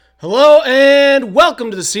Hello and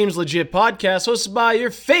welcome to the Seems Legit podcast, hosted by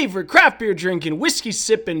your favorite craft beer drinking, whiskey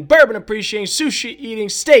sipping, bourbon appreciating, sushi eating,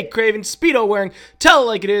 steak craving, Speedo wearing, tell it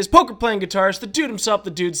like it is, poker playing guitarist, the dude himself,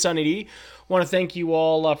 the dude Sunny D. I want to thank you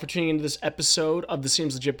all for tuning into this episode of the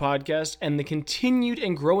Seems Legit podcast and the continued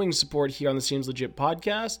and growing support here on the Seems Legit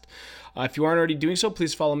podcast. If you aren't already doing so,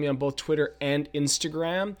 please follow me on both Twitter and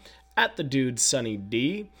Instagram at the dude Sunny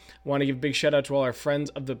D. I want to give a big shout out to all our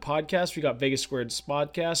friends of the podcast. We got Vegas Squared's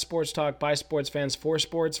podcast, Sports Talk by sports fans for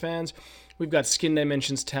sports fans. We've got Skin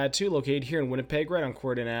Dimensions Tattoo, located here in Winnipeg, right on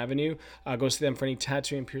Corridon Avenue. Go see them for any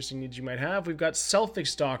tattoo and piercing needs you might have. We've got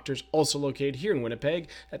Selfix Doctors, also located here in Winnipeg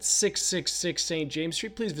at 666 St. James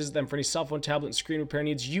Street. Please visit them for any cell phone, tablet, and screen repair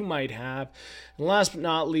needs you might have. And last but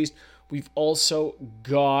not least, we've also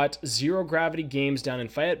got Zero Gravity Games down in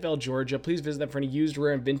Fayetteville, Georgia. Please visit them for any used,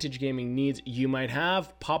 rare, and vintage gaming needs you might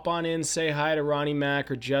have. Pop on in, say hi to Ronnie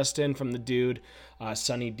Mac or Justin from the dude,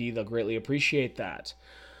 Sunny D. They'll greatly appreciate that.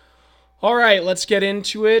 All right, let's get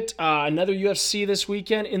into it. Another UFC this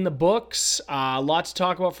weekend in the books. A lot to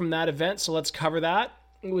talk about from that event, so let's cover that.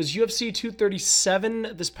 It was UFC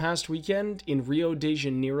 237 this past weekend in Rio de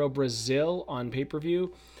Janeiro, Brazil on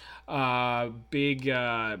pay-per-view. Big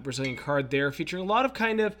Brazilian card there, featuring a lot of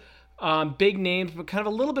kind of big names, but kind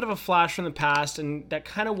of a little bit of a flash from the past, and that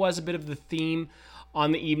kind of was a bit of the theme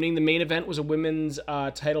on the evening. The main event was a women's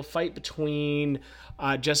title fight between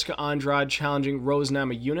Jessica Andrade challenging Rose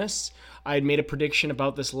Namajunas. I had made a prediction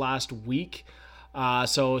about this last week.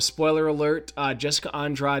 So spoiler alert, Jessica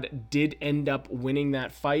Andrade did end up winning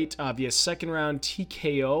that fight via second round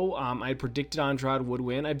TKO. I had predicted Andrade would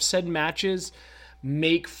win. I've said matches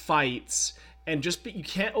make fights, and you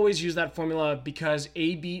can't always use that formula because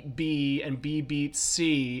A beat B and B beat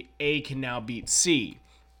C, A can now beat C.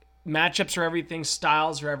 Matchups are everything,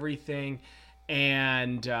 styles are everything,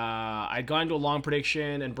 and I'd gone into a long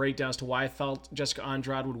prediction and breakdown as to why I felt Jessica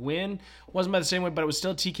Andrade would win. It wasn't by the same way, but it was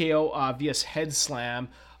still TKO via head slam.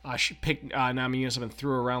 She picked Namajunas up and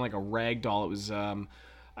threw her around like a rag doll. It was a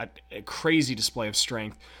crazy display of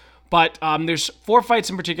strength. But there's four fights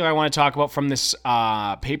in particular I want to talk about from this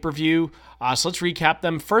pay-per-view. So let's recap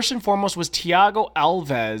them. First and foremost was Thiago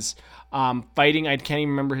Alves fighting. I can't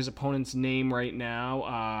even remember his opponent's name right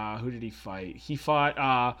now. Who did he fight? He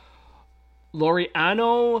fought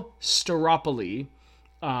Laureano Staropoli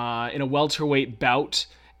in a welterweight bout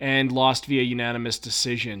and lost via unanimous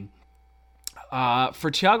decision. For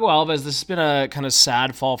Thiago Alves, this has been a kind of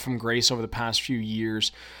sad fall from grace over the past few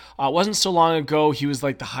years. It wasn't so long ago he was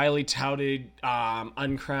like the highly touted not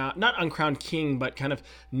uncrowned king, but kind of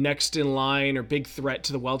next in line or big threat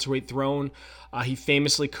to the welterweight throne. He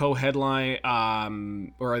famously co-headline,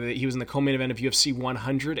 he was in the co-main event of UFC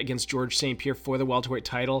 100 against George St. Pierre for the welterweight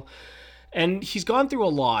title. And he's gone through a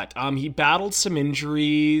lot. He battled some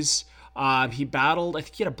injuries. I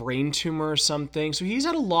think he had a brain tumor or something. So he's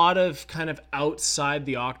had a lot of kind of outside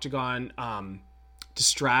the octagon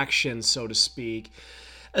distractions, so to speak.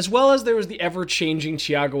 As well as there was the ever-changing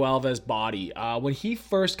Thiago Alves body. When he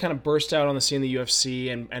first kind of burst out on the scene in the UFC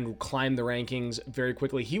and climbed the rankings very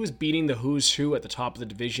quickly, he was beating the who's who at the top of the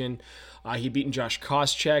division. He had beaten Josh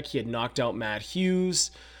Koscheck. He had knocked out Matt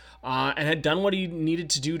Hughes. And had done what he needed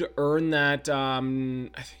to do to earn that. I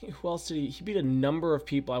think, who else did he? He beat a number of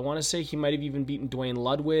people. I want to say he might have even beaten Dwayne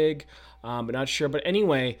Ludwig, but not sure. But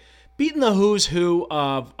anyway, beating the who's who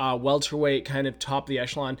of welterweight, kind of top of the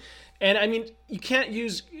echelon. And I mean, you can't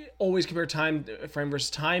always compare time frame versus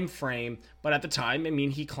time frame, but at the time, I mean,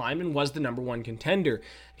 he climbed and was the number one contender.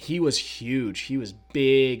 He was huge. He was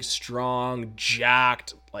big, strong,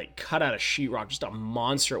 jacked, like cut out of sheetrock, just a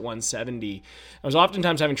monster at 170. I was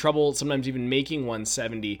oftentimes having trouble, sometimes even making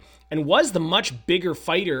 170, and was the much bigger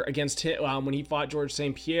fighter against him when he fought George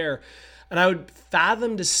St. Pierre. And I would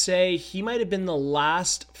fathom to say he might have been the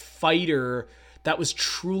last fighter that was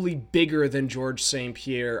truly bigger than George St.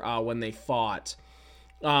 Pierre when they fought.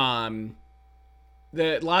 The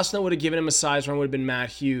last one that would have given him a size run would have been Matt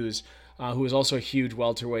Hughes, who was also a huge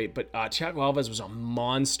welterweight. But Thiago Alves was a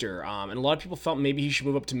monster. And a lot of people felt maybe he should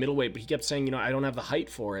move up to middleweight, but he kept saying, I don't have the height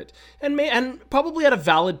for it. And probably at a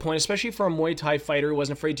valid point, especially for a Muay Thai fighter who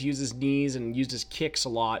wasn't afraid to use his knees and used his kicks a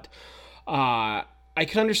lot. I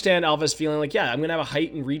could understand Alves feeling like, I'm going to have a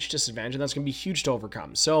height and reach disadvantage, and that's going to be huge to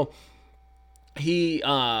overcome. So he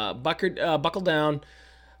buckled down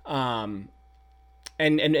and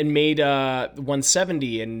made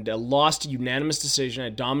 170 and lost a unanimous decision, a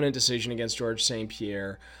dominant decision against George St.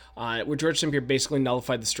 Pierre, where George St. Pierre basically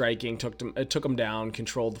nullified the striking, took him down,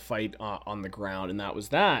 controlled the fight on the ground, and that was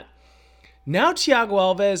that. Now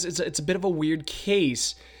Thiago Alves, it's a bit of a weird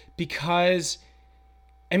case because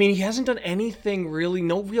I mean, he hasn't done anything really,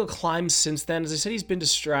 no real climbs since then. As I said, he's been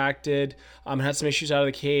distracted, had some issues out of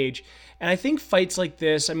the cage. And I think fights like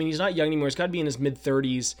this, I mean, he's not young anymore. He's got to be in his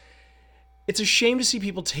mid-30s. It's a shame to see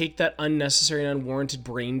people take that unnecessary and unwarranted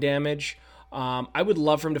brain damage. I would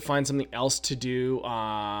love for him to find something else to do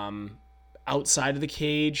outside of the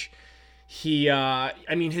cage.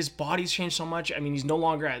 His body's changed so much. I mean, he's no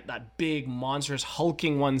longer at that big, monstrous,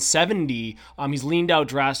 hulking 170. He's leaned out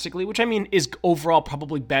drastically, which, I mean, is overall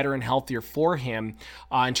probably better and healthier for him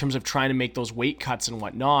in terms of trying to make those weight cuts and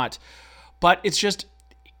whatnot. But it's just,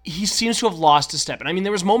 he seems to have lost a step. And I mean,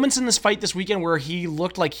 there was moments in this fight this weekend where he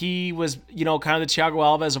looked like he was, kind of the Thiago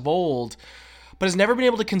Alves of old, but has never been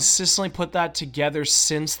able to consistently put that together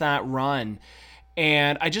since that run.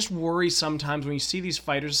 And I just worry sometimes when you see these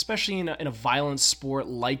fighters, especially in a violent sport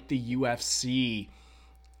like the UFC,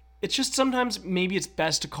 it's just sometimes maybe it's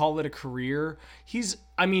best to call it a career. He's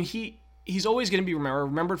always going to be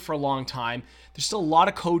remembered for a long time. There's still a lot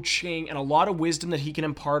of coaching and a lot of wisdom that he can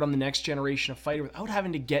impart on the next generation of fighter without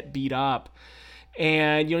having to get beat up.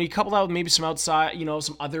 And, you couple that with maybe some outside,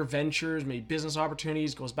 some other ventures, maybe business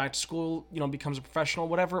opportunities, goes back to school, becomes a professional,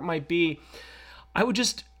 whatever it might be.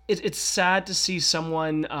 It's sad to see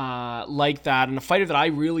someone like that, and a fighter that I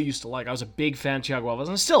really used to like. I was a big fan of Thiago Alves,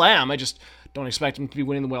 and I still am. I just don't expect him to be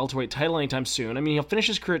winning the welterweight title anytime soon. I mean, he'll finish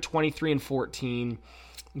his career at 23-14,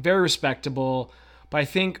 very respectable. But I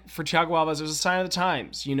think for Thiago Alves, it was a sign of the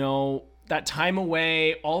times. That time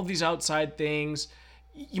away, all of these outside things,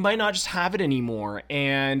 you might not just have it anymore.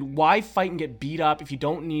 And why fight and get beat up if you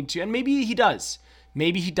don't need to? And maybe he does.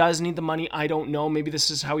 Maybe he does need the money. I don't know. Maybe this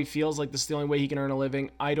is how he feels like this is the only way he can earn a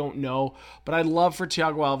living. I don't know. But I'd love for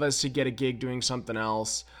Thiago Alves to get a gig doing something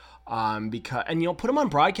else. Put him on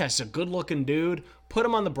broadcast. He's a good-looking dude. Put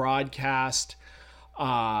him on the broadcast.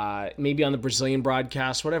 Maybe on the Brazilian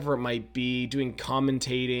broadcast, whatever it might be, doing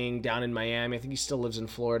commentating down in Miami. I think he still lives in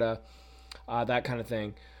Florida. That kind of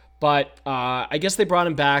thing. But I guess they brought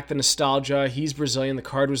him back. The nostalgia. He's Brazilian. The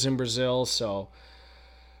card was in Brazil, so...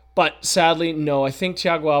 But sadly, no. I think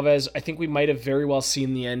Thiago Alves, we might have very well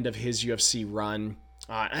seen the end of his UFC run.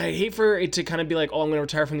 I hate for it to kind of be like, I'm going to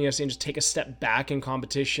retire from the UFC and just take a step back in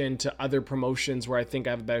competition to other promotions where I think I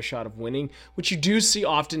have a better shot of winning, which you do see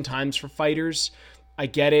oftentimes for fighters. I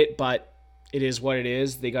get it, but it is what it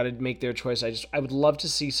is. They got to make their choice. I would love to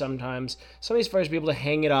see sometimes some of these fighters be able to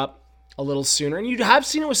hang it up a little sooner. And you have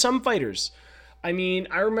seen it with some fighters. I mean,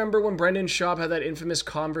 I remember when Brendan Schaub had that infamous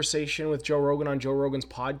conversation with Joe Rogan on Joe Rogan's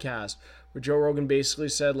podcast, where Joe Rogan basically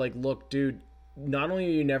said, like, look, dude, not only are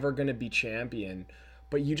you never going to be champion,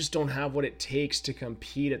 but you just don't have what it takes to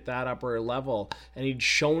compete at that upper level. And he'd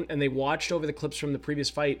shown, and they watched over the clips from the previous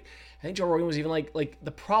fight. I think Joe Rogan was even like, the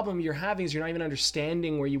problem you're having is you're not even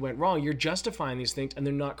understanding where you went wrong. You're justifying these things, and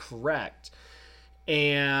they're not correct.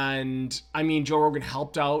 And, I mean, Joe Rogan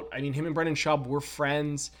helped out. I mean, him and Brendan Schaub were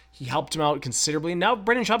friends. He helped him out considerably. And now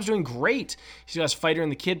Brendan Schaub's doing great. He does Fighter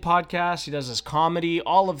and the Kid podcast. He does his comedy,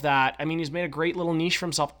 all of that. I mean, he's made a great little niche for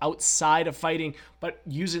himself outside of fighting, but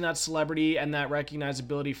using that celebrity and that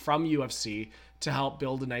recognizability from UFC to help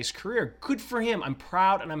build a nice career. Good for him. I'm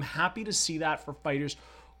proud and I'm happy to see that for fighters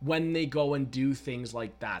when they go and do things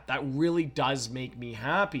like that. That really does make me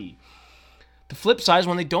happy. The flip side is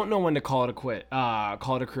when they don't know when to call it a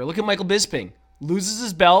career. Look at Michael Bisping. Loses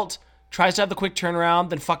his belt, tries to have the quick turnaround,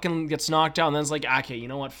 then fucking gets knocked out, and then it's like, okay, you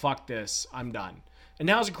know what? Fuck this. I'm done. And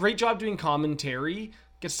now has a great job doing commentary,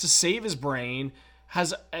 gets to save his brain,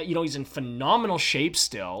 he's in phenomenal shape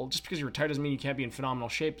still. Just because you're retired doesn't mean you can't be in phenomenal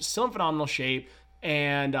shape. Still in phenomenal shape,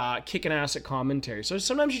 and kicking ass at commentary. So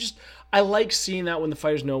sometimes I like seeing that when the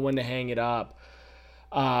fighters know when to hang it up.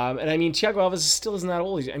 And I mean, Thiago Alves still isn't that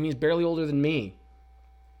old. He's barely older than me.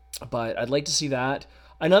 But I'd like to see that.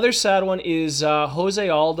 Another sad one is Jose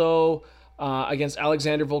Aldo against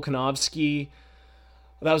Alexander Volkanovski.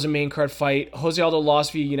 That was a main card fight. Jose Aldo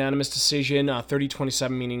lost via unanimous decision,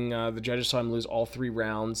 30-27, meaning the judges saw him lose all 3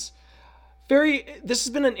 rounds. This has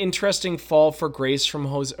been an interesting fall for grace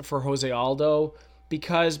for Jose Aldo,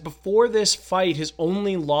 because before this fight, his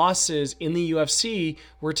only losses in the UFC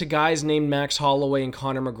were to guys named Max Holloway and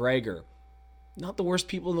Conor McGregor. Not the worst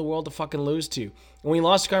people in the world to fucking lose to. And when he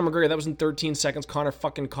lost to Conor McGregor, that was in 13 seconds. Conor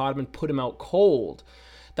fucking caught him and put him out cold.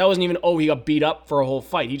 That wasn't even, he got beat up for a whole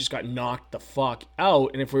fight. He just got knocked the fuck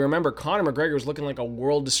out. And if we remember, Conor McGregor was looking like a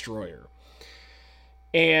world destroyer.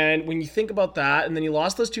 And when you think about that, and then he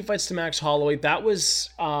lost those 2 fights to Max Holloway, that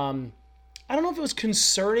was... I don't know if it was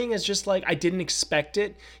concerning as just like I didn't expect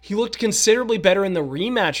it. He looked considerably better in the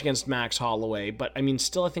rematch against Max Holloway, but I mean,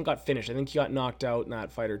 still I think got finished. I think he got knocked out in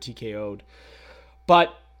that fight or TKO'd.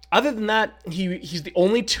 But Other than that, he's the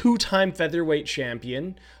only two-time featherweight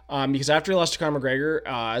champion. Because after he lost to Conor McGregor,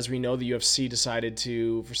 as we know, the UFC decided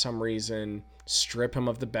to, for some reason, strip him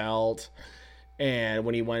of the belt. And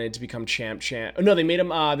when he wanted to become champ, no, they made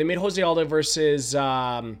Jose Aldo versus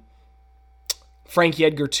Frankie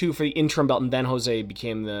Edgar 2 for the interim belt, and then Jose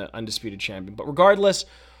became the undisputed champion. But regardless,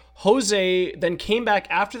 Jose then came back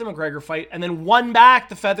after the McGregor fight and then won back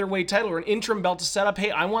the featherweight title or an interim belt to set up, hey,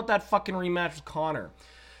 I want that fucking rematch with Conor.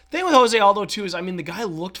 The thing with Jose Aldo too is, the guy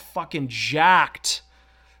looked fucking jacked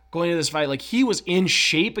going into this fight. Like, he was in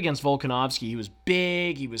shape against Volkanovski. He was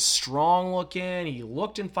big, he was strong looking, he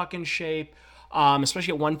looked in fucking shape.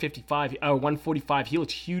 Especially at 145. He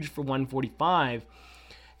looked huge for 145.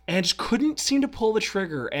 And just couldn't seem to pull the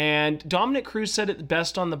trigger. And Dominic Cruz said it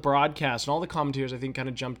best on the broadcast, and all the commentators, I think, kind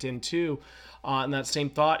of jumped in too in that same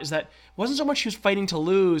thought, is that it wasn't so much he was fighting to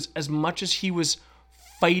lose as much as he was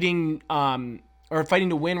fighting, or fighting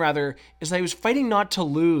to win, rather, is that he was fighting not to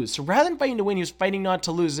lose. So rather than fighting to win, he was fighting not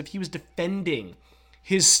to lose, as if he was defending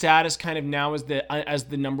his status kind of now as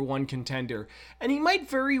the number one contender. And he might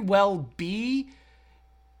very well be,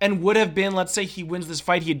 and would have been, let's say he wins this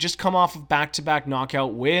fight. He had just come off of back-to-back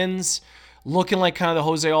knockout wins, looking like kind of the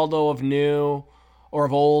Jose Aldo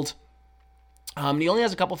of old. He only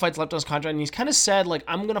has a couple fights left on his contract, and he's kind of said, like,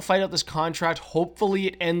 I'm going to fight out this contract. Hopefully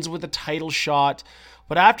it ends with a title shot.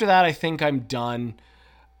 But after that, I think I'm done.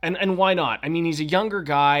 And why not? He's a younger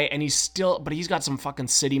guy, and he's got some fucking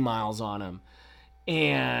city miles on him.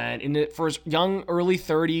 And for his young, early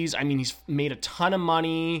 30s, he's made a ton of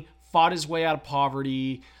money, fought his way out of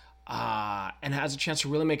poverty, and has a chance to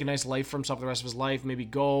really make a nice life for himself the rest of his life. Maybe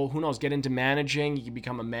who knows, get into managing. He can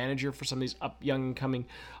become a manager for some of these young and coming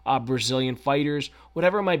Brazilian fighters.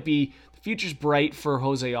 Whatever it might be, the future's bright for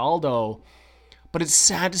Jose Aldo. But it's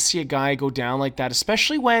sad to see a guy go down like that,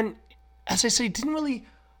 especially when, as I say, he didn't really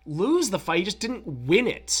lose the fight. He just didn't win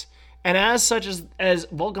it. And as such, as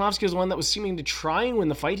Volkanovski was the one that was seeming to try and win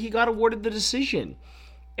the fight, he got awarded the decision.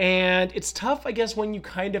 And it's tough, I guess, when you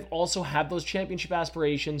kind of also have those championship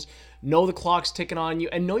aspirations, know the clock's ticking on you,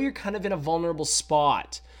 and know you're kind of in a vulnerable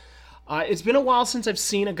spot. It's been a while since I've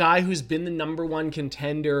seen a guy who's been the number one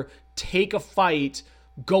contender take a fight,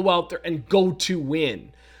 go out there, and go to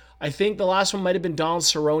win. I think the last one might have been Donald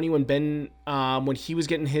Cerrone when he was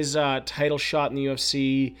getting his title shot in the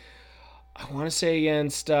UFC. I want to say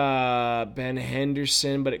against Ben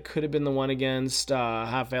Henderson, but it could have been the one against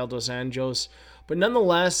Rafael dos Anjos. But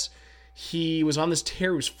nonetheless, he was on this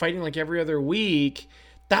tear. He was fighting like every other week.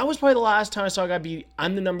 That was probably the last time I saw a guy be,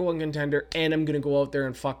 I'm the number one contender, and I'm going to go out there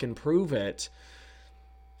and fucking prove it.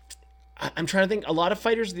 I'm trying to think, a lot of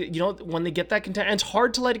fighters, when they get that contender, and it's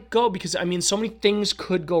hard to let it go because, so many things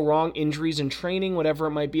could go wrong, injuries in training, whatever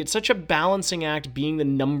it might be. It's such a balancing act being the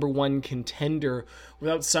number one contender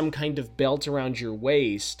without some kind of belt around your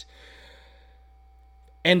waist.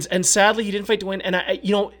 And sadly, he didn't fight to win. And,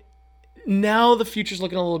 now the future's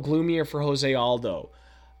looking a little gloomier for Jose Aldo.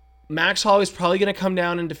 Max Holloway's probably going to come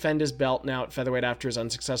down and defend his belt now at featherweight after his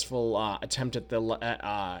unsuccessful attempt at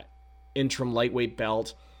the interim lightweight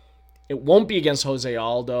belt. It won't be against Jose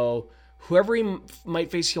Aldo. Whoever he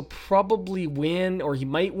might face, he'll probably win, or he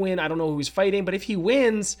might win. I don't know who he's fighting, but if he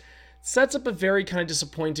wins, it sets up a very kind of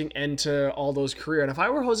disappointing end to Aldo's career. And if I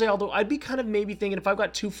were Jose Aldo, I'd be kind of maybe thinking, if I've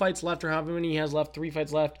got 2 fights left, or however many he has left, 3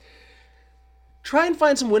 fights left, try and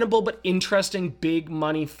find some winnable but interesting big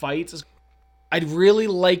money fights. I'd really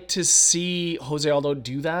like to see Jose Aldo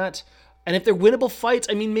do that. And if they're winnable fights,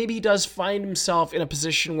 maybe he does find himself in a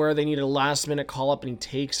position where they need a last-minute call-up and he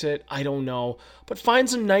takes it. I don't know. But find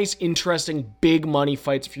some nice, interesting, big money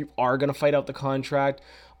fights if you are going to fight out the contract.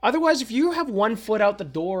 Otherwise, if you have one foot out the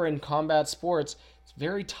door in combat sports, it's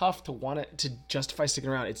very tough to want it to justify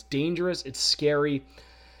sticking around. It's dangerous. It's scary.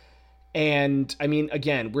 And,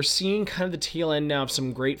 again, we're seeing kind of the tail end now of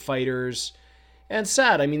some great fighters. And it's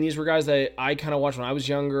sad. These were guys that I kind of watched when I was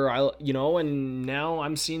younger, and now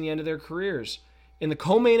I'm seeing the end of their careers. In the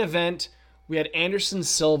co-main event, we had Anderson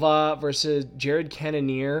Silva versus Jared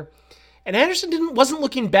Cannonier. And Anderson wasn't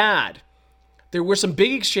looking bad. There were some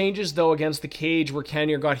big exchanges, though, against the cage where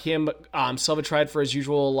Cannonier got him. Silva tried for his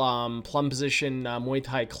usual plum position Muay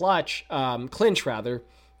Thai clinch.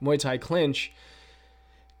 Muay Thai clinch.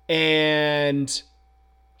 And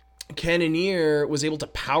Cannonier was able to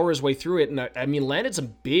power his way through it, and landed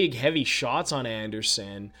some big, heavy shots on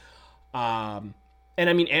Anderson. And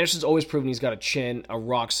Anderson's always proven he's got a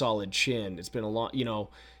rock solid chin. It's been a long,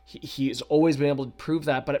 he's always been able to prove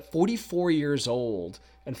that. But at 44 years old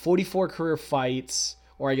and 44 career fights,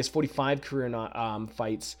 or I guess 45 career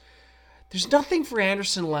fights, there's nothing for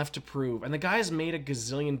Anderson left to prove. And the guy's made $1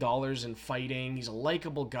 gazillion in fighting. He's a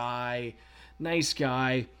likable guy, nice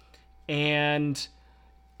guy. And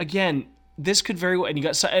again, this could very well, and you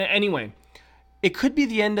got, so anyway, it could be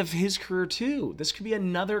the end of his career too. This could be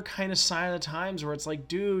another kind of sign of the times where it's like,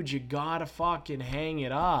 dude, you gotta fucking hang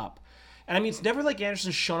it up. And I mean, it's never like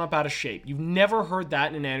Anderson's shown up out of shape. You've never heard that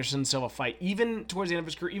in an Anderson Silva fight. Even towards the end of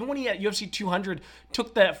his career, even when he at UFC 200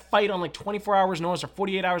 took that fight on like 24 hours notice or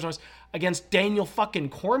 48 hours notice against Daniel fucking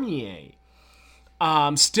Cormier.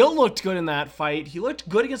 Still looked good in that fight. He looked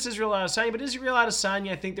good against Israel Adesanya, but Israel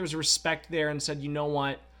Adesanya, I think there was a respect there and said, you know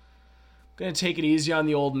what? I'm going to take it easy on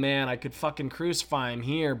the old man. I could fucking crucify him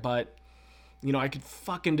here, but, you know, I could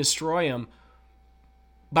fucking destroy him,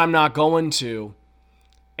 but I'm not going to.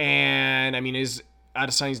 And, I mean,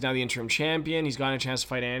 Adesanya's now the interim champion. He's gotten a chance to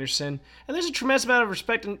fight Anderson. And there's a tremendous amount of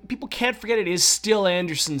respect, and people can't forget it is still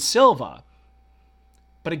Anderson Silva.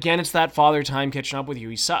 But again, it's that father time catching up with you.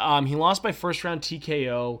 He lost by first round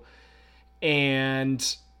TKO.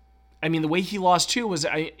 And, I mean, the way he lost, too, was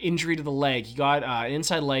an injury to the leg. He got an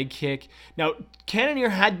inside leg kick. Now, Cannonier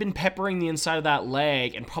had been peppering the inside of that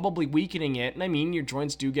leg and probably weakening it. And, I mean, your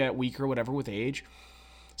joints do get weaker, whatever, with age.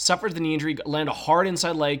 Suffered the knee injury, landed a hard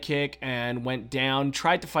inside leg kick, and went down.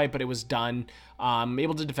 Tried to fight, but it was done.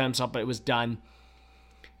 Able to defend himself, but it was done.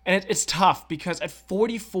 And it's tough because at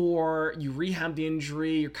 44, you rehab the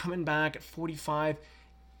injury. You're coming back at 45.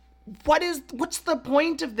 What's the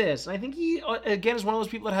point of this? And I think he, again, is one of those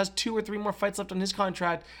people that has 2 or 3 more fights left on his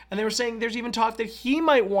contract. And they were saying there's even talk that he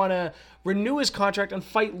might want to renew his contract and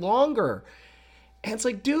fight longer. And it's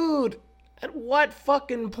like, dude, at what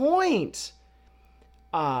fucking point?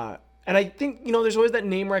 And I think, you know, there's always that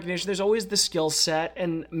name recognition. There's always the skill set.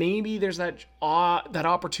 And maybe there's that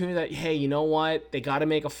opportunity that, hey, you know what? They got to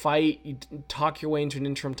make a fight. You talk your way into an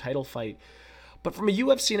interim title fight. But from a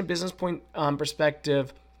UFC and a business point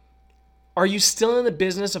perspective, are you still in the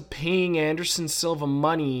business of paying Anderson Silva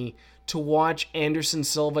money to watch Anderson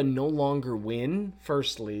Silva no longer win,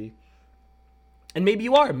 firstly? And maybe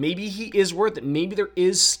you are. Maybe he is worth it. Maybe there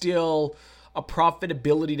is still a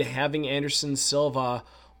profitability to having Anderson Silva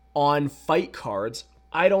on fight cards.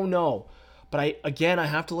 I don't know. But I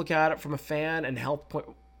have to look at it from a fan and health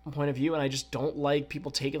point of view, and I just don't like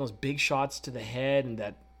people taking those big shots to the head and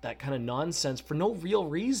that kind of nonsense for no real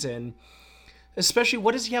reason. Especially,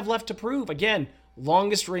 what does he have left to prove? Again,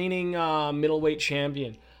 longest reigning middleweight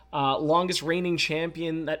champion. Longest reigning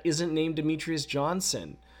champion that isn't named Demetrius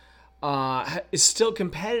Johnson. Is still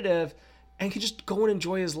competitive and can just go and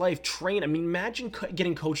enjoy his life, train. I mean, imagine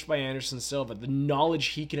getting coached by Anderson Silva, the knowledge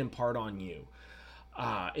he can impart on you.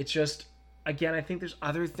 It's just, again, I think there's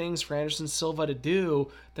other things for Anderson Silva to do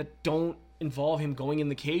that don't involve him going in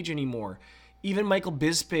the cage anymore. Even Michael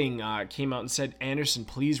Bisping came out and said, Anderson,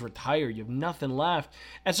 please retire. You have nothing left.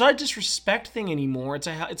 And it's not a disrespect thing anymore. It's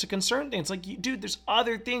a concern thing. It's like, dude, there's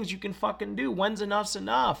other things you can fucking do. When's enough's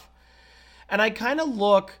enough? And I kind of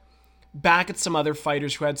look back at some other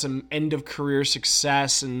fighters who had some end-of-career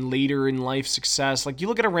success and later in life success. Like, you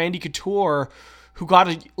look at a Randy Couture who got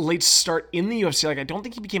a late start in the UFC. Like, I don't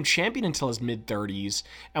think he became champion until his mid-30s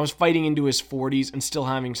and was fighting into his 40s and still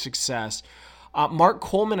having success. Mark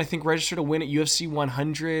Coleman, I think, registered a win at UFC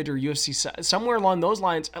 100 or UFC somewhere along those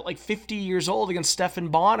lines at like 50 years old against Stephan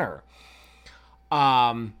Bonner.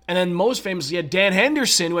 And then most famously, you had Dan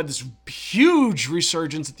Henderson, who had this huge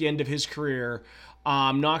resurgence at the end of his career,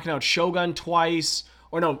 knocking out Shogun twice,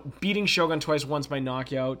 beating Shogun twice, once by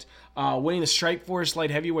knockout, winning the Strikeforce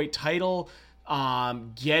light heavyweight title,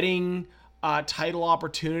 getting title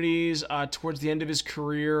opportunities towards the end of his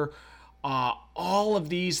career. All of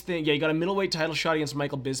these things. Yeah, he got a middleweight title shot against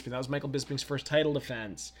Michael Bisping. That was Michael Bisping's first title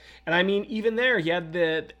defense. And I mean, even there, he had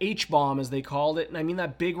the H-bomb, as they called it. And I mean,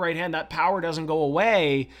 that big right hand, that power doesn't go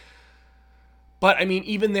away. But I mean,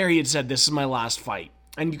 even there, he had said, this is my last fight.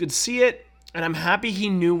 And you could see it. And I'm happy he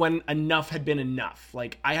knew when enough had been enough.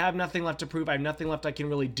 Like, I have nothing left to prove. I have nothing left I can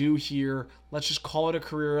really do here. Let's just call it a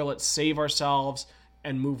career. Let's save ourselves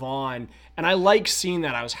and move on. And I like seeing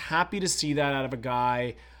that. I was happy to see that out of a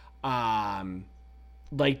guy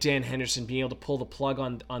like Dan Henderson, being able to pull the plug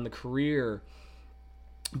on the career.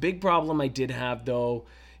 Big problem I did have, though,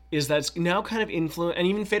 is that it's now kind of influenced, and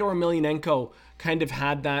even Fedor Emelianenko kind of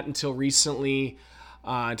had that until recently,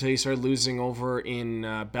 until he started losing over in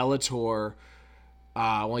Bellator.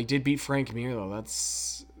 Well, he did beat Frank Mir, though.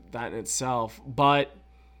 That's that in itself. But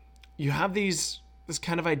you have this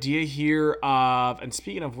kind of idea here of, and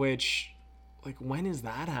speaking of which, like, when is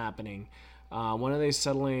that happening? When are they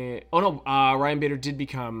settling? Oh, no, Ryan Bader did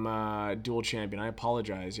become dual champion. I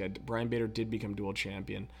apologize. Yeah, Ryan Bader did become dual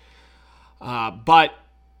champion. But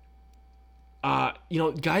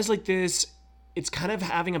Guys like this, it's kind of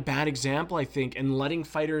having a bad example, I think, and letting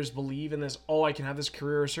fighters believe in this, I can have this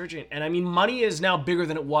career resurgent. And I mean, money is now bigger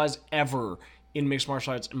than it was ever in mixed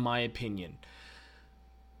martial arts, in my opinion.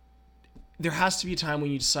 There has to be a time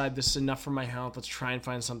when you decide this is enough for my health. Let's try and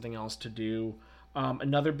find something else to do.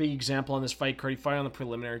 Another big example on this fight card, he fought on the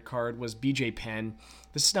preliminary card, was BJ Penn.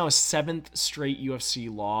 This is now a 7th straight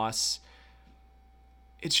UFC loss.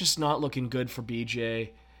 It's just not looking good for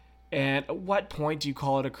BJ. And at what point do you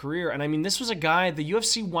call it a career? And I mean, this was a guy, the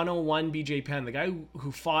UFC 101 BJ Penn, the guy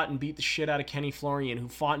who fought and beat the shit out of Kenny Florian, who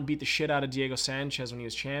fought and beat the shit out of Diego Sanchez when he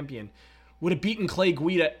was champion, would have beaten Clay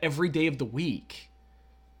Guida every day of the week.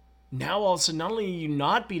 Now all of a sudden, not only are you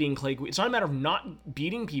not beating Clay Guida, it's not a matter of not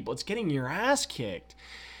beating people, it's getting your ass kicked.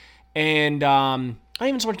 And not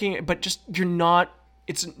even so much getting, but just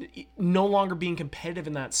it's no longer being competitive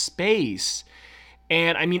in that space.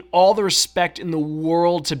 And I mean, all the respect in the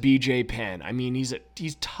world to BJ Penn. I mean,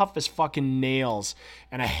 he's tough as fucking nails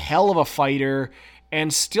and a hell of a fighter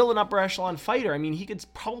and still an upper echelon fighter. I mean, he could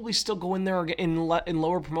probably still go in there in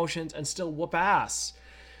lower promotions and still whoop ass.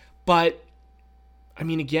 But I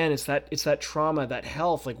mean, again, it's that trauma, that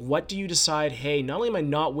health. Like, what do you decide? Hey, not only am I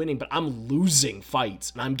not winning, but I'm losing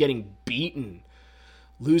fights and I'm getting beaten,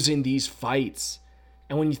 losing these fights.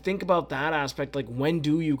 And when you think about that aspect, like, when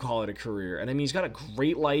do you call it a career? And I mean, he's got a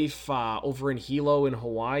great life over in Hilo in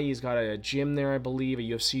Hawaii. He's got a gym there, I believe, a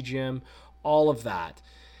UFC gym, all of that.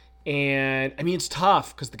 And I mean, it's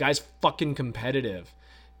tough because the guy's fucking competitive.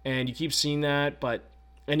 And you keep seeing that,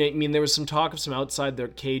 and I mean, there was some talk of some outside the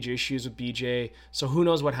cage issues with BJ. So who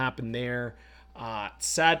knows what happened there.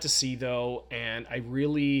 Sad to see, though. And I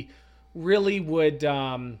really, really would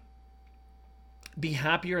be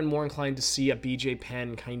happier and more inclined to see a BJ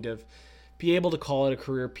Penn kind of be able to call it a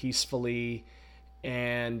career peacefully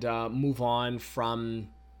and move on from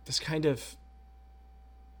this kind of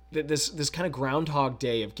Groundhog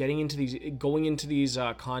Day of going into these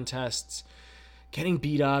contests, getting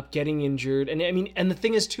beat up, getting injured. And I mean, and the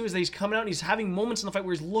thing is too, is that he's coming out and he's having moments in the fight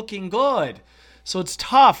where he's looking good. So it's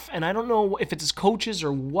tough. And I don't know if it's his coaches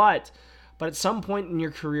or what, but at some point in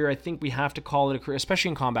your career, I think we have to call it a career, especially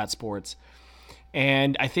in combat sports.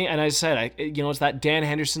 And I think, and I said, it's that Dan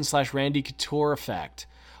Henderson / Randy Couture effect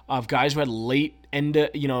of guys who had later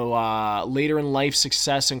in life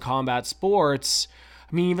success in combat sports.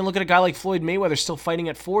 I mean, even look at a guy like Floyd Mayweather still fighting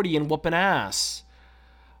at 40 and whooping ass.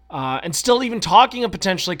 And still even talking of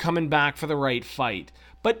potentially coming back for the right fight.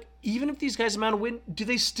 But even if these guys amount to win, do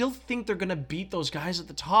they still think they're going to beat those guys at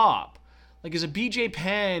the top? Like, is it BJ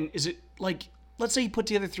Penn? Is it like, let's say he put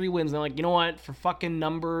together 3 wins and they're like, you know what, for fucking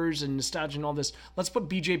numbers and nostalgia and all this, let's put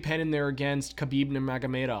BJ Penn in there against Khabib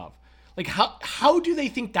Nurmagomedov. Like, how do they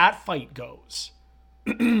think that fight goes?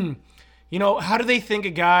 How do they think a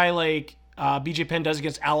guy like BJ Penn does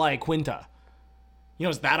against Ally Quinta?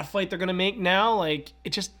 Is that a fight they're going to make now? Like, it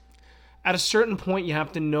just, at a certain point, you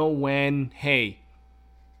have to know when, hey,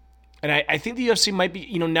 and I think the UFC might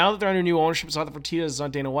be, now that they're under new ownership, it's not the Fertitas, it's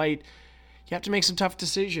not Dana White, you have to make some tough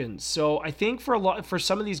decisions. So I think for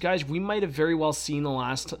some of these guys, we might have very well seen the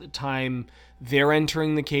last time they're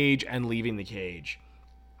entering the cage and leaving the cage.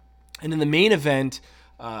 And in the main event,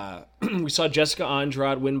 we saw Jessica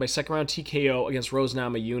Andrade win by second round TKO against Rose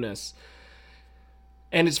Namajunas.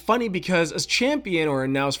 And it's funny because as champion, or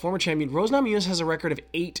now as former champion, Rose Namajunas has a record of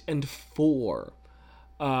 8-4.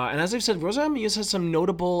 And as I've said, Rose Namajunas has some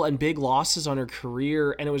notable and big losses on her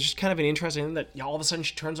career, and it was just kind of an interesting thing that all of a sudden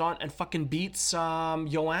she turns on and fucking beats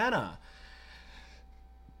Joanna.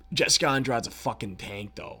 Jessica Andrade's a fucking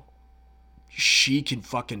tank, though. She can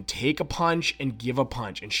fucking take a punch and give a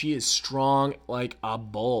punch, and she is strong like a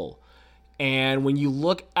bull. And when you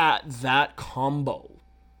look at that combo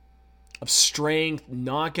of strength,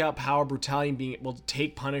 knockout, power, brutality, and being able to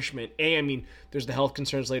take punishment. I mean, there's the health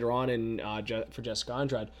concerns later on for Jessica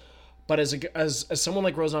Andrade. But as someone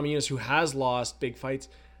like Rose Namajunas who has lost big fights,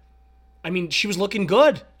 I mean, she was looking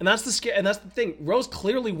good. And that's the thing. Rose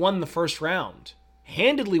clearly won the first round.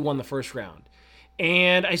 Handedly won the first round.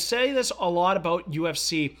 And I say this a lot about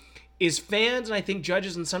UFC, is fans and I think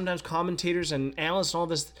judges and sometimes commentators and analysts and all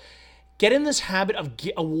this get in this habit of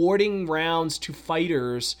awarding rounds to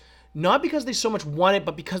fighters not because they so much won it,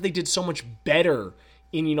 but because they did so much better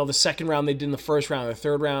in, the second round they did in the first round, the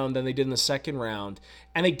third round than they did in the second round.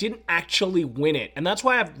 And they didn't actually win it. And that's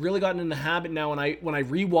why I've really gotten in the habit now when I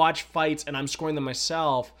rewatch fights and I'm scoring them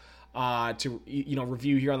myself to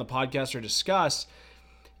review here on the podcast or discuss.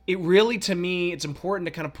 It really, to me, it's important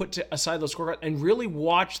to kind of put aside those scorecards and really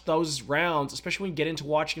watch those rounds, especially when you get into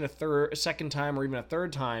watching a second time or even a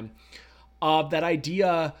third time, of that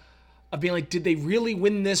idea of being like, did they really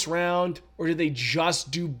win this round, or did they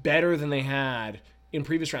just do better than they had in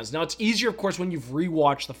previous rounds? Now, it's easier, of course, when you've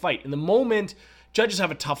rewatched the fight. In the moment, judges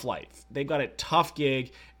have a tough life. They've got a tough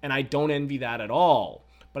gig, and I don't envy that at all.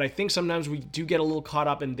 But I think sometimes we do get a little caught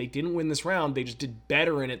up in they didn't win this round. They just did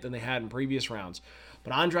better in it than they had in previous rounds.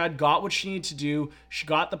 But Andrade got what she needed to do. She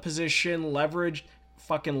got the position, leveraged,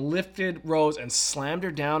 fucking lifted Rose and slammed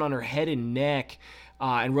her down on her head and neck.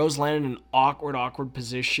 And Rose landed in an awkward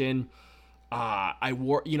position.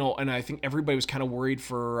 And I think everybody was kind of worried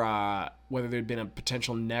for whether there'd been a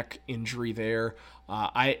potential neck injury there.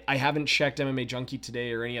 I haven't checked MMA Junkie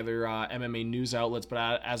today or any other MMA news outlets,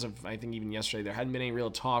 but as of, I think, even yesterday, there hadn't been any real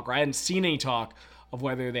talk, or I hadn't seen any talk of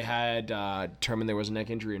whether they had determined there was a neck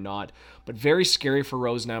injury or not. But very scary for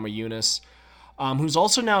Rose Namajunas, who's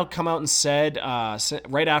also now come out and said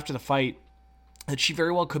right after the fight that she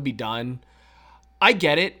very well could be done. I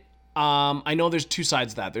get it. I know there's two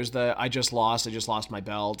sides to that. There's the I just lost my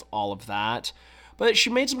belt, all of that. But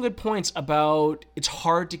she made some good points about it's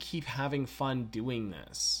hard to keep having fun doing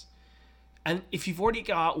this. And if you've already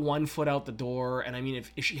got one foot out the door, and I mean,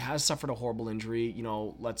 if she has suffered a horrible injury,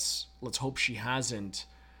 let's hope she hasn't.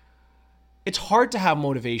 It's hard to have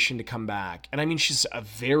motivation to come back. And I mean, she's a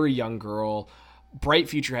very young girl, bright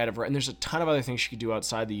future ahead of her, and there's a ton of other things she could do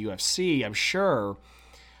outside the UFC, I'm sure.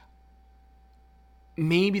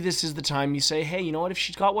 Maybe this is the time you say, hey, you know what, if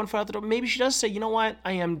she's got one foot out the door, maybe she does say, you know what,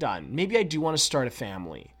 I am done. Maybe I do want to start a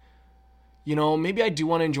family. Maybe I do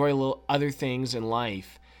want to enjoy a little other things in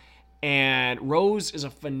life. And Rose is a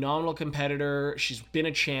phenomenal competitor. She's been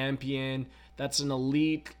a champion. That's an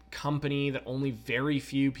elite company that only very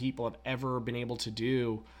few people have ever been able to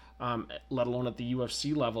do, let alone at the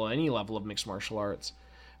UFC level, any level of mixed martial arts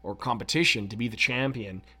or competition, to be the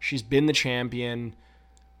champion. She's been the champion.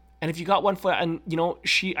 And if you got one foot, and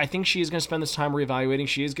I think she is going to spend this time reevaluating.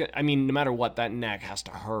 She is going. I mean, no matter what, that neck has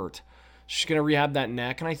to hurt. She's going to rehab that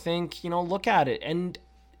neck, and I think look at it. And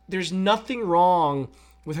there's nothing wrong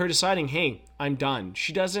with her deciding, hey, I'm done.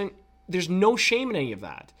 She doesn't. There's no shame in any of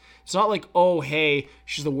that. It's not like, oh, hey,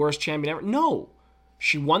 she's the worst champion ever. No,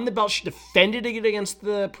 she won the belt. She defended it against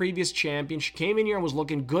the previous champion. She came in here and was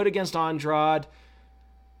looking good against Andrade,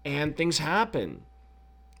 and things happen.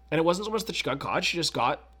 And it wasn't so much that she got caught. She just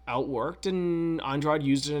got outworked, and Andrade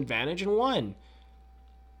used an advantage and won.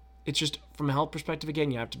 It's just from a health perspective,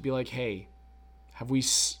 again, you have to be like, hey, have we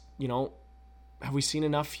seen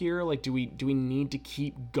enough here? Like, do we need to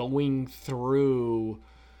keep going through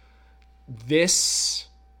this?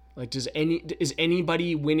 Like, is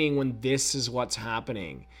anybody winning when this is what's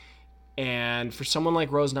happening? And for someone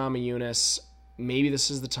like Rose Namajunas, maybe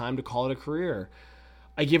this is the time to call it a career.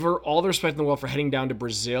 I give her all the respect in the world for heading down to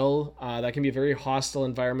Brazil. That can be a very hostile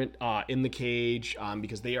environment in the cage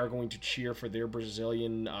because they are going to cheer for their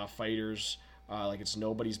Brazilian fighters like it's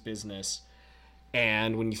nobody's business.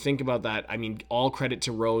 And when you think about that, I mean, all credit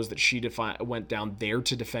to Rose that she went down there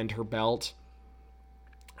to defend her belt.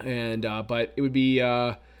 And but it would be,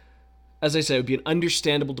 as I said, it would be an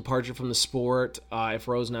understandable departure from the sport if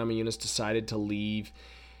Rose Namajunas decided to leave.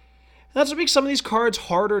 That's what makes some of these cards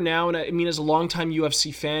harder now. And I mean, as a longtime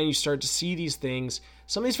UFC fan, you start to see these things.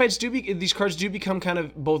 Some of these fights these cards do become kind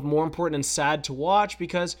of both more important and sad to watch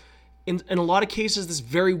because in a lot of cases, this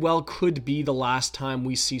very well could be the last time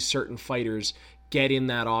we see certain fighters get in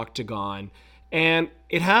that octagon. And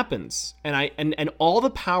it happens. And all the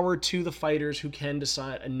power to the fighters who can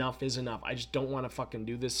decide enough is enough. I just don't want to fucking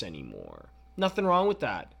do this anymore. Nothing wrong with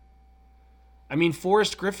that. I mean,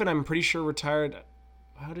 Forrest Griffin, I'm pretty sure retired.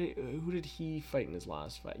 Who did he fight in his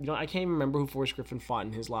last fight? I can't even remember who Forrest Griffin fought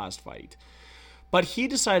in his last fight. But he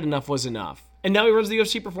decided enough was enough. And now he runs the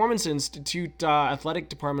UFC Performance Institute athletic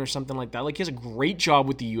department or something like that. Like, he has a great job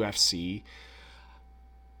with the UFC.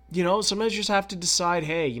 Sometimes you just have to decide,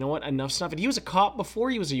 hey, you know what, enough's enough. And he was a cop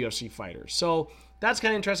before he was a UFC fighter. So that's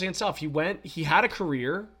kind of interesting in itself. He had a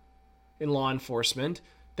career in law enforcement,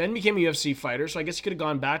 then became a UFC fighter. So I guess he could have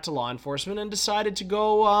gone back to law enforcement and decided to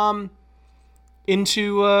go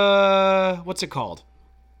into, what's it called?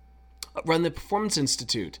 Run the Performance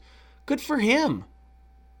Institute. Good for him.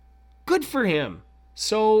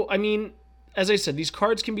 So, I mean, as I said, these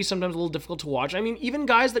cards can be sometimes a little difficult to watch. I mean, even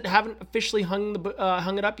guys that haven't officially hung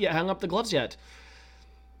up the gloves yet.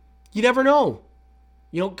 You never know.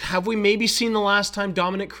 Have we maybe seen the last time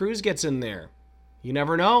Dominic Cruz gets in there? You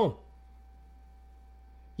never know.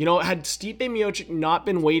 Had Stipe Miocic not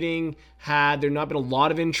been waiting, had there not been a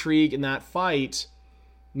lot of intrigue in that fight,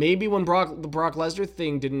 maybe when the Brock Lesnar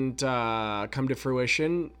thing didn't come to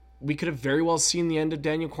fruition, we could have very well seen the end of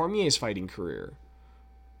Daniel Cormier's fighting career.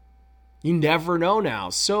 You never know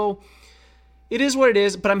now. So, It is what it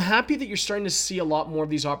is, but I'm happy that you're starting to see a lot more of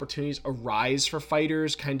these opportunities arise for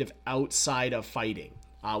fighters kind of outside of fighting,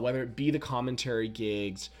 whether it be the commentary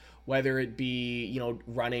gigs, whether it be,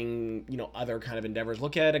 running, other kind of endeavors.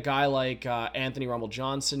 Look at a guy like Anthony Rumble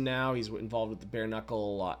Johnson now. He's involved with the Bare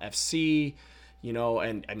Knuckle FC,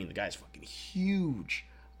 and I mean, the guy's fucking huge.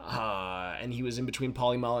 And he was in between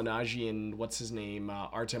Paulie Malignaggi and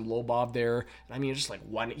Artem Lobov there. And I mean, just like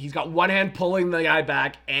he's got one hand pulling the guy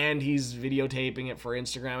back and he's videotaping it for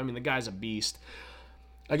Instagram. I mean, the guy's a beast.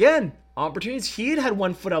 Again, opportunities. He had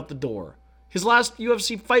one foot out the door. His last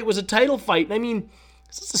UFC fight was a title fight. And I mean,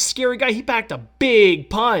 this is a scary guy. He packed a big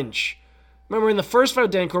punch. Remember in the first fight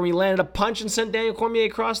with Daniel Cormier, he landed a punch and sent Daniel Cormier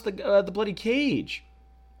across the bloody cage.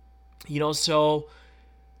 So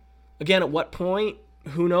again, at what point?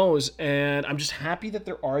 Who knows? And I'm just happy that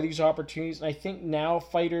there are these opportunities. And I think now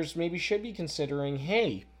fighters maybe should be considering,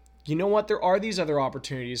 hey, you know what? There are these other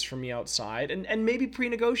opportunities for me outside. And maybe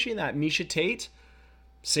pre-negotiating that. Miesha Tate,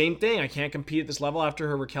 same thing. I can't compete at this level after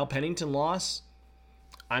her Raquel Pennington loss.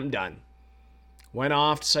 I'm done. Went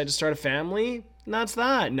off, decided to start a family. And that's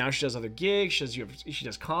that. Now she does other gigs. She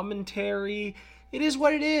does commentary. It is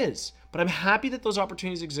what it is. But I'm happy that those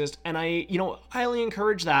opportunities exist. And I, highly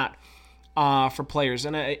encourage that. For players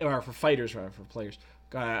or for fighters rather, for players.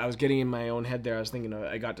 I was getting in my own head there. I was thinking,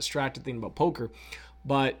 I got distracted thinking about poker,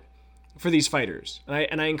 but for these fighters,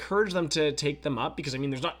 and I encourage them to take them up because I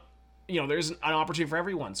mean, there's not, there's an opportunity for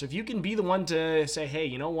everyone. So if you can be the one to say, hey,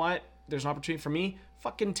 you know what, there's an opportunity for me,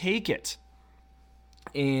 fucking take it.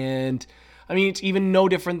 And I mean, it's even no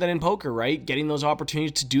different than in poker, right? Getting those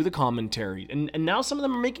opportunities to do the commentary, and now some of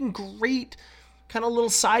them are making great kind of little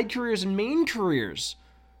side careers and main careers.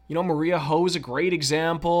 Maria Ho is a great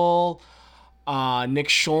example. Nick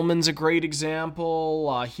Schulman's a great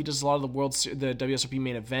example. He does a lot of the WSOP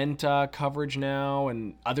main event coverage now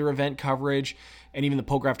and other event coverage and even the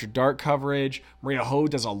Poker After Dark coverage. Maria Ho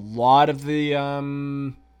does a lot of the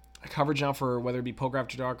coverage now for whether it be Poker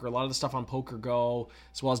After Dark or a lot of the stuff on Poker Go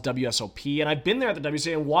as well as WSOP. And I've been there at the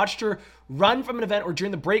WSOP and watched her run from an event or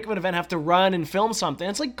during the break of an event have to run and film something.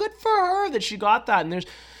 It's like good for her that she got that. And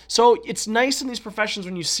so it's nice in these professions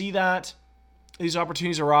when you see that these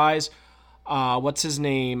opportunities arise. What's his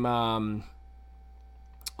name? Mike.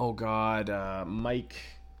 The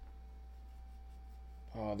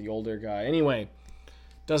older guy. Anyway,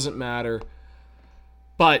 doesn't matter.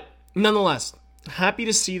 But nonetheless, happy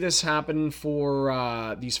to see this happen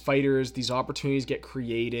for these fighters. These opportunities get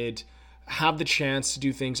created. Have the chance to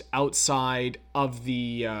do things outside of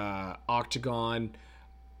the octagon.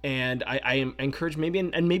 And I encourage maybe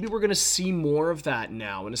we're going to see more of that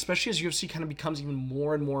now. And especially as UFC kind of becomes even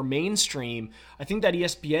more and more mainstream, I think that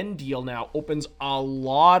ESPN deal now opens a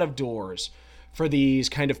lot of doors for these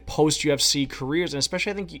kind of post-UFC careers. And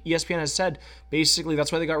especially I think ESPN has said, basically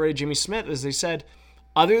that's why they got rid of Jimmy Smith, is they said,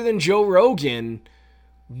 other than Joe Rogan,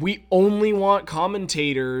 we only want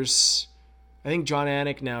commentators, I think John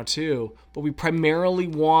Anik now too, but we primarily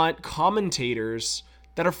want commentators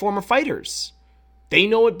that are former fighters. They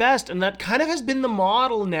know it best, and that kind of has been the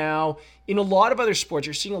model now in a lot of other sports.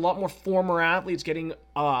 You're seeing a lot more former athletes getting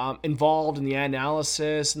involved in the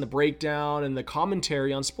analysis and the breakdown and the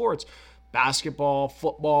commentary on sports. Basketball,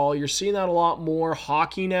 football, you're seeing that a lot more.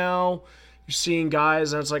 Hockey now, you're seeing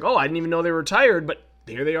guys, and it's like, oh, I didn't even know they were retired, but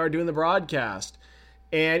here they are doing the broadcast.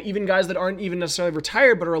 And even guys that aren't even necessarily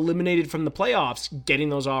retired but are eliminated from the playoffs getting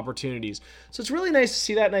those opportunities. So it's really nice to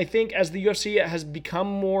see that. And I think as the UFC has become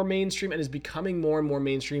more mainstream and is becoming more and more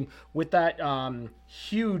mainstream with that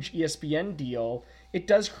huge ESPN deal, it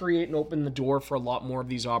does create and open the door for a lot more of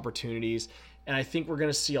these opportunities. And I think we're going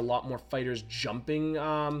to see a lot more fighters jumping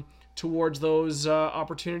towards those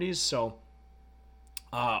opportunities. So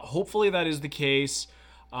hopefully that is the case.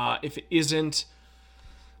 If it isn't,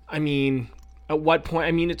 I mean, at what point,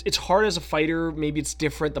 I mean, it's hard as a fighter. Maybe it's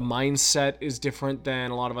different. The mindset is different than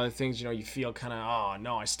a lot of other things. You feel kind of, oh,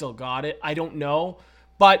 no, I still got it. I don't know.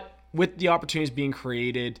 But with the opportunities being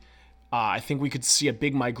created, I think we could see a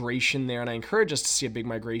big migration there. And I encourage us to see a big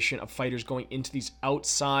migration of fighters going into these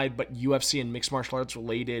outside but UFC and mixed martial arts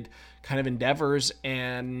related kind of endeavors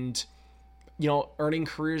and, earning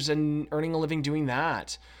careers and earning a living doing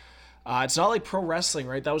that. It's not like pro wrestling,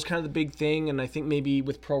 right? That was kind of the big thing. And I think maybe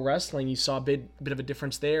with pro wrestling, you saw a bit of a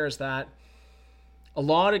difference there is that a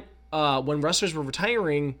lot of, when wrestlers were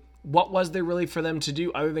retiring, what was there really for them to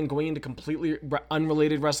do other than going into completely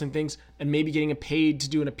unrelated wrestling things and maybe getting paid to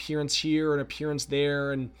do an appearance here or an appearance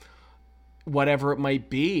there and whatever it might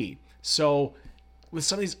be. So with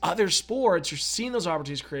some of these other sports, you're seeing those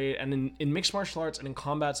opportunities created. And in mixed martial arts and in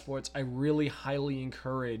combat sports, I really highly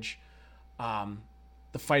encourage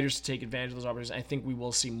the fighters to take advantage of those opportunities. I think we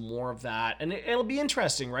will see more of that. And it'll be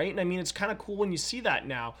interesting, right? And I mean, it's kind of cool when you see that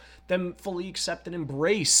now. Them fully accept and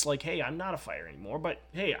embrace, like, hey, I'm not a fighter anymore, but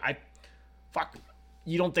hey,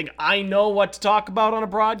 you don't think I know what to talk about on a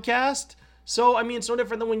broadcast? So, I mean, it's no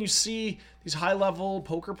different than when you see these high-level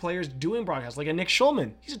poker players doing broadcasts, like a Nick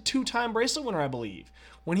Schulman. He's a 2-time bracelet winner, I believe.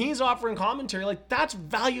 When he's offering commentary, like, that's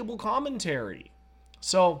valuable commentary.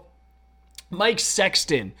 So, Mike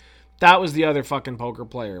Sexton, that was the other fucking poker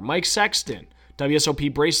player. Mike Sexton,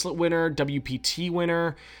 WSOP bracelet winner, WPT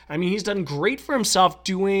winner. I mean, he's done great for himself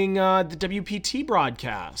doing the WPT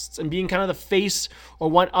broadcasts and being kind of the face or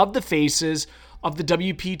one of the faces of the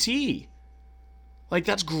WPT. Like,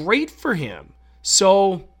 that's great for him.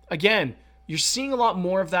 So, again, you're seeing a lot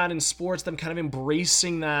more of that in sports, them kind of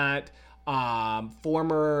embracing that,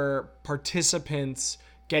 former participants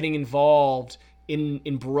getting involved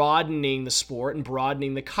in broadening the sport and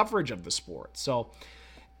broadening the coverage of the sport. So,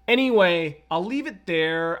 anyway, I'll leave it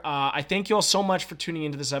there. I thank you all so much for tuning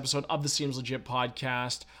into this episode of the Seems Legit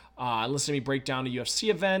podcast. Listen to me break down a UFC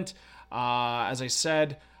event. As I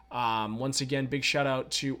said, once again, big shout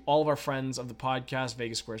out to all of our friends of the podcast,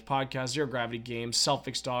 Vegas Squares Podcast, Zero Gravity Games,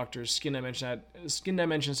 Self-Fix Doctors, Skin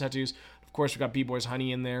Dimensions Tattoos. Of course, we've got B-Boys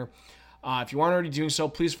Honey in there. If you aren't already doing so,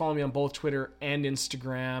 please follow me on both Twitter and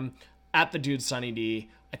Instagram at the Dude Sunny D.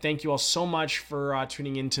 I thank you all so much for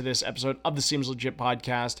tuning into this episode of the Seems Legit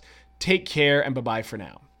podcast. Take care and bye-bye for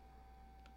now.